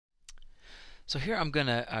So here I'm going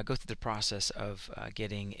to go through the process of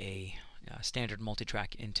getting a standard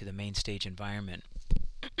multitrack into the Mainstage environment.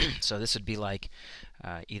 So this would be like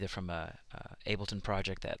either from a Ableton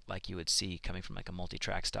project that like you would see coming from like a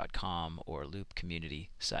multitracks.com or Loop community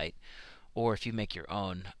site, or if you make your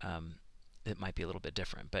own, it might be a little bit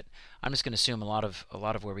different. But I'm just going to assume a lot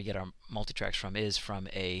of where we get our multitracks from is from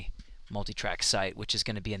a multitrack site, which is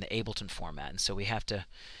going to be in the Ableton format, and so we have to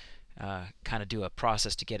kind of do a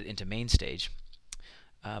process to get it into Mainstage.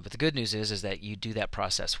 But the good news is that you do that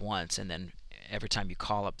process once, and then every time you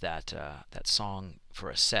call up that song for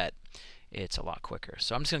a set, it's a lot quicker.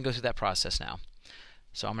 So I'm just going to go through that process now.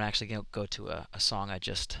 So I'm actually going to go to a song I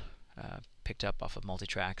just picked up off of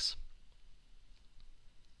Multitracks,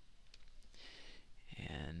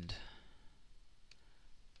 and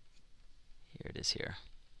here it is here.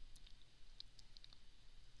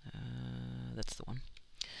 That's the one.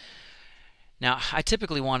 Now, I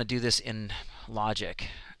typically want to do this in Logic,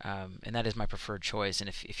 and that is my preferred choice. And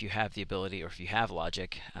if you have the ability, or if you have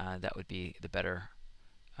Logic, that would be the better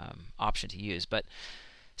option to use. But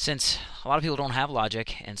since a lot of people don't have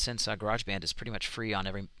Logic, and since GarageBand is pretty much free on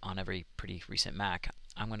every pretty recent Mac,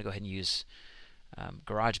 I'm going to go ahead and use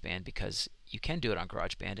GarageBand, because you can do it on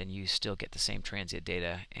GarageBand and you still get the same transient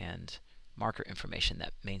data and marker information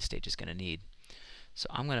that Mainstage is going to need. So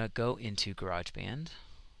I'm going to go into GarageBand.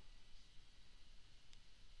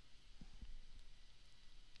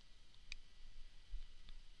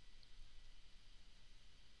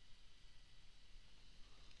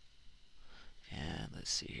 Let's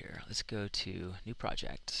see here. Let's go to New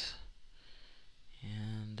Project.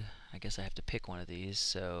 And I guess I have to pick one of these,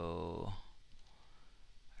 so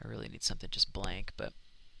I really need something just blank, but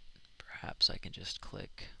perhaps I can just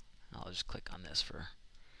click. I'll just click on this for.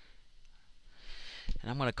 And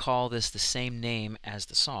I'm going to call this the same name as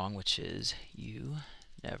the song, which is You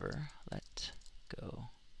Never Let Go.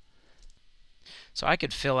 So I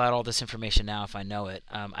could fill out all this information now if I know it.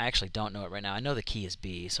 I actually don't know it right now. I know the key is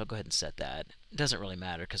B, so I'll go ahead and set that. It doesn't really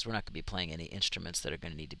matter because we're not going to be playing any instruments that are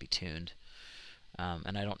going to need to be tuned.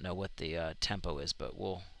 And I don't know what the tempo is, but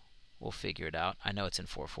we'll figure it out. I know it's in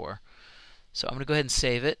 4/4. So I'm going to go ahead and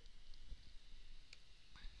save it.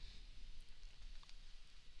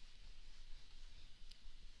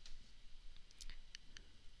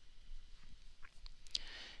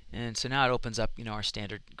 And so now it opens up, our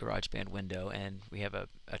standard GarageBand window, and we have a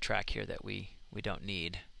track here that we don't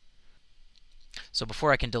need. So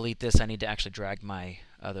before I can delete this, I need to actually drag my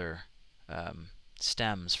other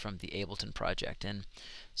stems from the Ableton project. And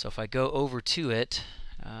so if I go over to it,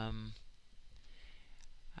 I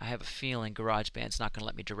have a feeling GarageBand's not going to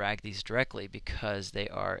let me drag these directly because they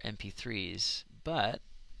are MP3s, but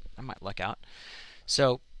I might luck out.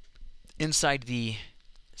 So inside the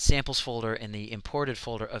samples folder in the imported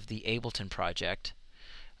folder of the Ableton project,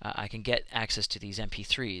 I can get access to these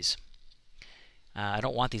MP3s. I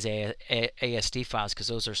don't want these ASD files because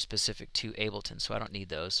those are specific to Ableton, so I don't need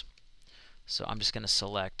those. So I'm just going to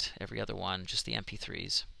select every other one, just the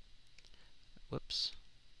MP3s. Whoops.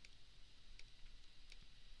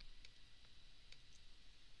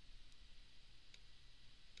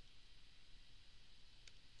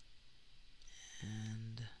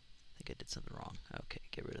 And I think I did something wrong. Okay,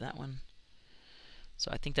 get rid of that one.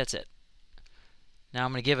 So I think that's it. Now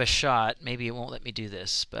I'm going to give a shot. Maybe it won't let me do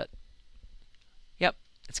this, but yep,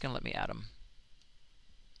 it's going to let me add them.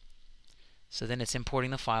 So then it's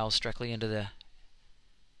importing the files directly into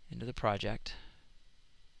the project.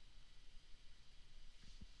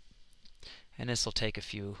 And this will take a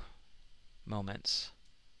few moments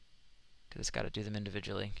because it's got to do them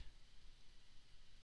individually.